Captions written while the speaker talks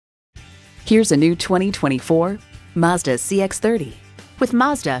Here's a new 2024 Mazda CX-30. With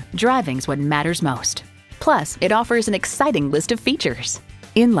Mazda, driving's what matters most. Plus, it offers an exciting list of features.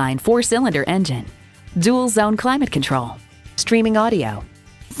 Inline 4-cylinder engine, dual-zone climate control, streaming audio,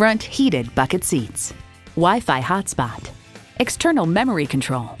 front heated bucket seats, Wi-Fi hotspot, external memory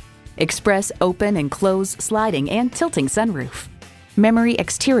control, express open and close sliding and tilting sunroof, memory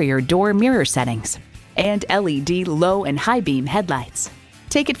exterior door mirror settings, and LED low and high beam headlights.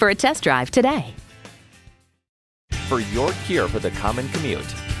 Take it for a test drive today. For your cure for the common commute,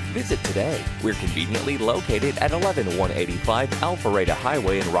 visit today. We're conveniently located at 11185 Alpharetta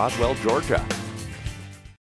Highway in Roswell, Georgia.